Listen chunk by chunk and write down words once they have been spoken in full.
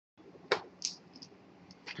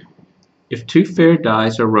If two fair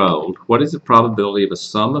dice are rolled, what is the probability of a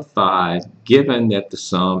sum of 5 given that the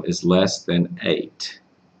sum is less than 8?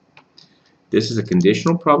 This is a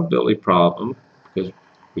conditional probability problem because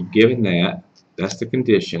we're given that. That's the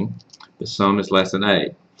condition. The sum is less than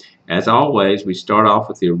 8. As always, we start off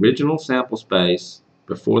with the original sample space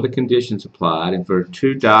before the conditions applied, and for a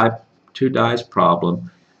two dice problem,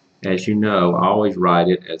 as you know, I always write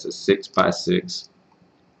it as a 6 by 6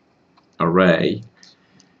 array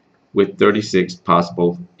with 36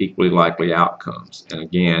 possible equally likely outcomes. And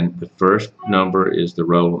again, the first number is the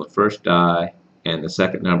roll on the first die, and the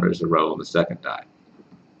second number is the roll on the second die.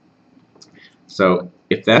 So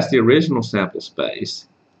if that's the original sample space,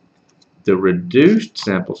 the reduced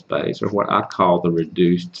sample space, or what I call the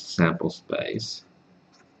reduced sample space,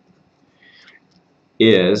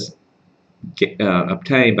 is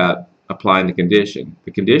obtained by applying the condition.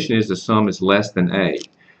 The condition is the sum is less than 8.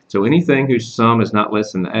 So anything whose sum is not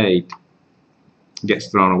less than 8 gets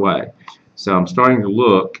thrown away. So I'm starting to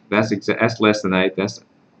look. That's less than 8.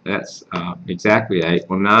 That's exactly 8.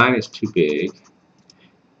 Well, 9 is too big.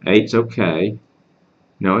 8's okay.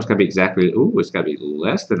 No, it's got to be exactly. Ooh, it's got to be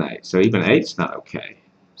less than 8. So even 8's not okay.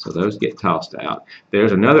 So those get tossed out.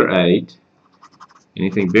 There's another 8.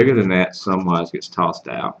 Anything bigger than that, sum-wise, gets tossed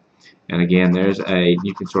out. And again, there's 8.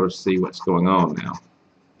 You can sort of see what's going on now.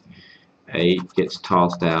 8 gets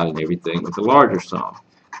tossed out and everything with the larger sum.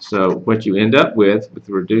 So what you end up with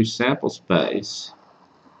the reduced sample space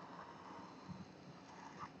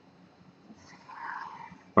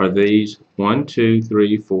are these 1, 2,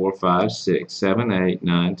 3, 4, 5, 6, 7, 8,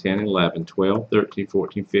 9, 10, 11, 12, 13,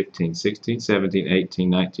 14, 15, 16, 17, 18,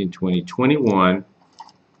 19, 20, 21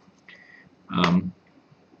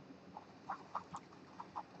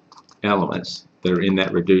 elements that are in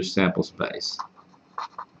that reduced sample space.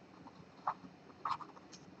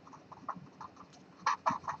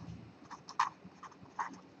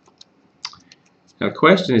 Now, the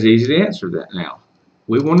question is easy to answer that now.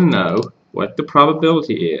 We want to know what the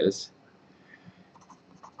probability is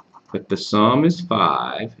that the sum is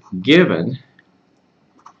 5 given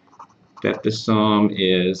that the sum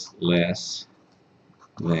is less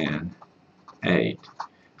than 8.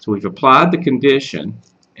 So we've applied the condition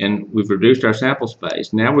and we've reduced our sample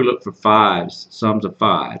space. Now we look for sums of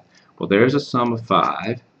 5. Well, there's a sum of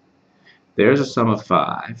 5. There's a sum of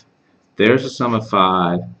 5. There's a sum of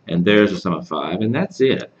 5, and there's a sum of 5, and that's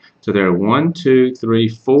it. So there are 1, 2, 3,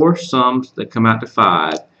 4 sums that come out to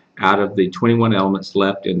 5 out of the 21 elements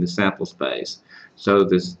left in the sample space. So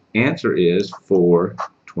this answer is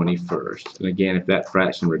 4/21. And again, if that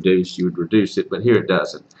fraction reduced, you would reduce it, but here it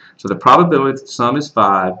doesn't. So the probability that the sum is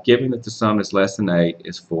 5, given that the sum is less than 8,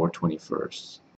 is 4/21.